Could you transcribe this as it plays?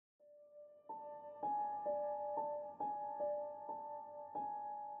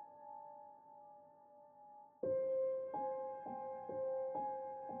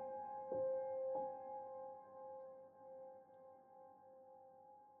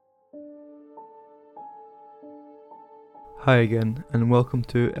Hi again, and welcome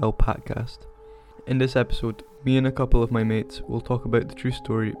to Patcast. In this episode, me and a couple of my mates will talk about the true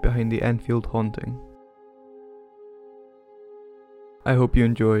story behind the Enfield haunting. I hope you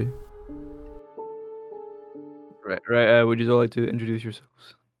enjoy. Right. Would you all like to introduce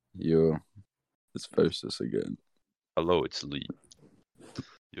yourselves? Yo, it's Faustus again. Hello, it's Lee.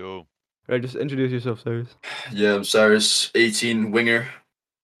 Yo. Right, just introduce yourself, Cyrus. Yeah, I'm Cyrus, 18, winger.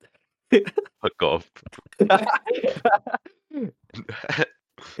 Fuck off.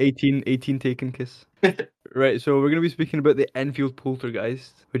 18 taken kiss. Right, so we're going to be speaking about the Enfield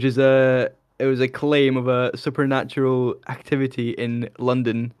poltergeist, which is it was a claim of a supernatural activity in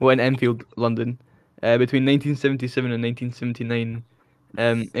London, in Enfield, London, between 1977 and 1979.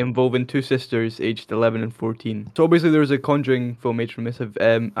 Involving two sisters aged 11 and 14. So obviously there was a Conjuring film made from this. Have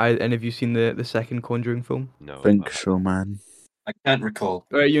any of you seen the second Conjuring film? No. Think so, man. I can't recall.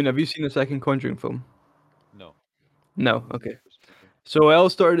 Alright, Ewan, have you seen the second Conjuring film? No. No, okay. So it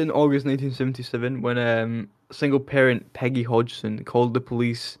all started in August 1977 when single parent Peggy Hodgson called the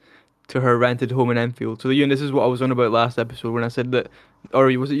police to her rented home in Enfield. So Ewan, this is what I was on about last episode when I said that, or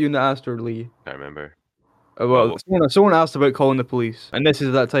was it you that asked or Lee? Can't remember. Well, someone asked about calling the police, and this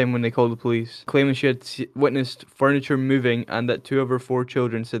is that time when they called the police, claiming she had witnessed furniture moving and that two of her four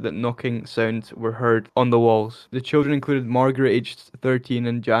children said that knocking sounds were heard on the walls. The children included Margaret, aged 13,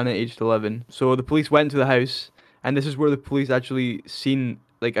 and Janet, aged 11. So the police went to the house, and this is where the police actually seen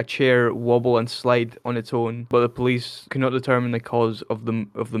like a chair wobble and slide on its own, but the police could not determine the cause of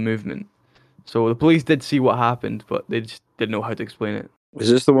the movement. So the police did see what happened, but they just didn't know how to explain it.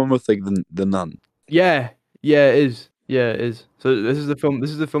 Is this the one with like the nun? Yeah, it is. Yeah, it is. So this is the film. This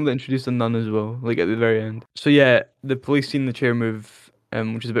is the film that introduced the nun as well, like at the very end. So yeah, the police seen the chair move,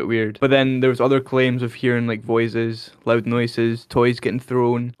 which is a bit weird. But then there was other claims of hearing like voices, loud noises, toys getting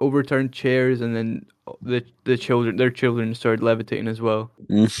thrown, overturned chairs, and then their children started levitating as well.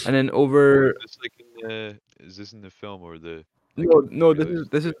 Mm. And then over. It's like is this in the film or the? No.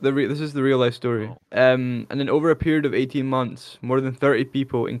 This is the real life story. Oh. And then over a period of 18 months, more than 30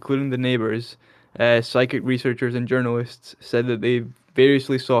 people, including the neighbors, psychic researchers and journalists, said that they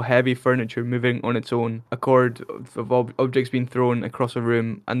variously saw heavy furniture moving on its own, a cord of objects being thrown across a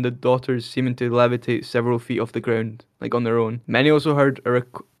room, and the daughters seeming to levitate several feet off the ground, like on their own. Many also heard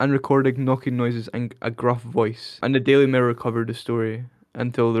unrecorded knocking noises and a gruff voice, and the Daily Mirror covered the story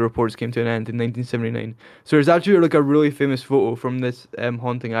until the reports came to an end in 1979. So there's actually like a really famous photo from this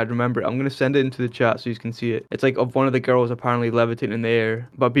haunting. I remember. I'm gonna send it into the chat so you can see it. It's like of one of the girls apparently levitating in the air,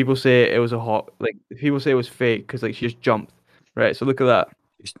 but people say it was people say it was fake because like she just jumped. Right. So look at that.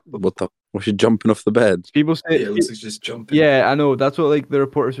 What the? Was she jumping off the bed? People say Yeah, it looks like she's jumping. Yeah, I know. That's what like the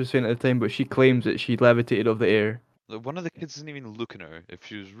reporters were saying at the time, but she claims that she levitated off the air. Like, one of the kids isn't even looking at her. If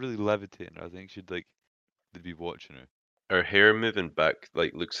she was really levitating, I think they'd be watching her. Her hair moving back,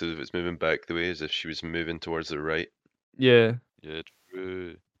 like, looks as if it's moving back the way as if she was moving towards the right. Yeah. Yeah,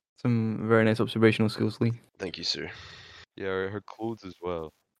 true. Some very nice observational skills, Lee. Thank you, sir. Yeah, her clothes as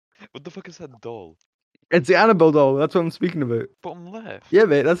well. What the fuck is that doll? It's the Annabelle doll. That's what I'm speaking about. Bottom left. Yeah,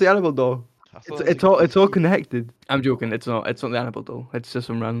 mate. That's the Annabelle doll. I thought it was It's all key. connected. I'm joking. It's not the Annabelle doll. It's just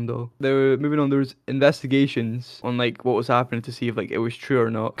some random doll. They were moving on. There was investigations on like what was happening to see if like it was true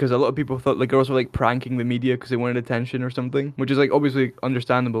or not. Because a lot of people thought the girls were like pranking the media because they wanted attention or something, which is like obviously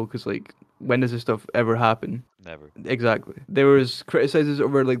understandable. Because like when does this stuff ever happen? Never. Exactly. There was criticizes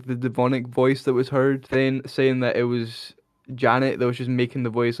over like the demonic voice that was heard, saying that it was Janet that was just making the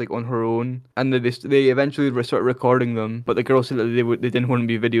voice like on her own, and they eventually started recording them, but the girls said that they didn't want to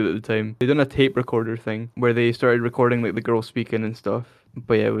be videoed at the time. They done a tape recorder thing where they started recording like the girl speaking and stuff.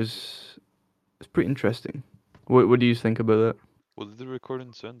 But yeah, it's pretty interesting. What do you think about that? What did the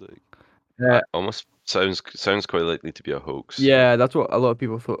recording sound like? Yeah, Almost sounds quite likely to be a hoax. yeah, that's what a lot of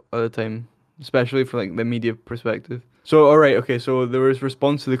people thought at the time, especially from like the media perspective. So alright, okay, so there was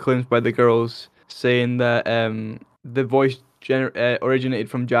response to the claims by the girls saying that the voice originated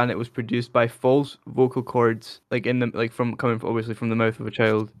from Janet was produced by false vocal cords, like coming obviously from the mouth of a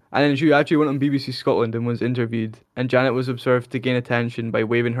child. And then she actually went on BBC Scotland and was interviewed, and Janet was observed to gain attention by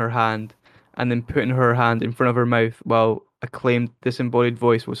waving her hand and then putting her hand in front of her mouth while a claimed disembodied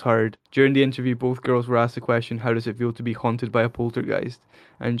voice was heard. During the interview, both girls were asked the question, "How does it feel to be haunted by a poltergeist?"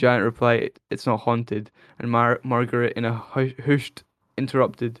 And Janet replied, "It's not haunted." And Margaret, in a hushed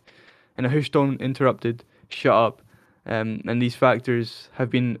tone, interrupted, "Shut up." And these factors have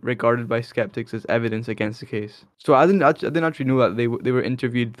been regarded by skeptics as evidence against the case. So I didn't actually know that they were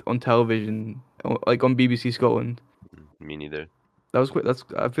interviewed on television, like on BBC Scotland. Me neither. I feel like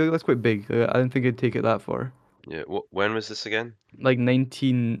that's quite big. I didn't think it'd take it that far. Yeah. When was this again? Like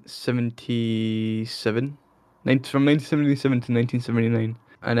 1977. From 1977 to 1979.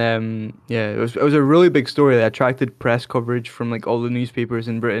 And yeah, it was a really big story that attracted press coverage from like all the newspapers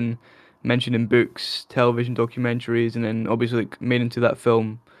in Britain, mentioned in books, television documentaries, and then obviously like made into that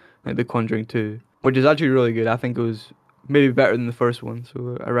film, like The Conjuring 2, which is actually really good. I think it was maybe better than the first one,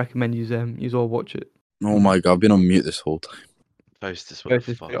 so I recommend you all watch it. Oh my god, I've been on mute this whole time. Faustus, what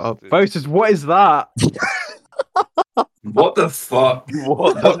the Faustus, fuck? shut up. Faustus, what is that? What the fuck?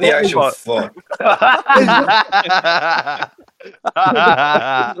 What the actual fuck?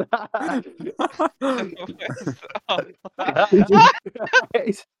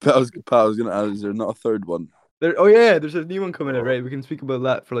 Pat, I was gonna ask, is there not a third one? Oh yeah, there's a new one coming out, right? We can speak about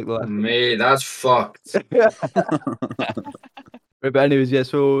that for like the last. Mate, that's fucked. Right, but anyways, yeah.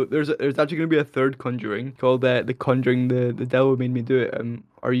 So there's actually gonna be a third Conjuring called The Conjuring. The Devil Made Me Do It.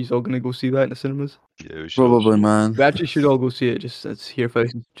 Are you all gonna go see that in the cinemas? Yeah, we should all Probably, show- man. We actually should all go see it. Just let's hear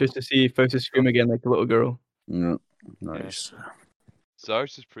Faustus, just to see Faustus scream again like a little girl. Yeah, nice. So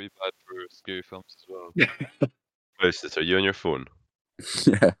ours is pretty bad for scary films as well. Faustus, are you on your phone?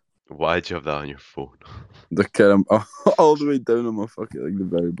 Yeah, Why'd you have that on your phone? the all the way down on my fucking like the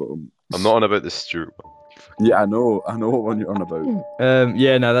very bottom. I'm not on about the Stuart one. You fucking- Yeah, I know what one you're on about.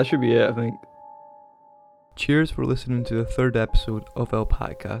 Yeah, no, that should be it, I think. Cheers for listening to the third episode of El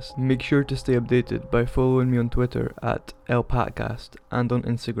Patcast. Make sure to stay updated by following me on Twitter at El Patcast and on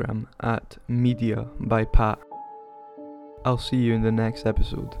Instagram at Media by Pat. I'll see you in the next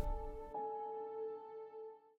episode.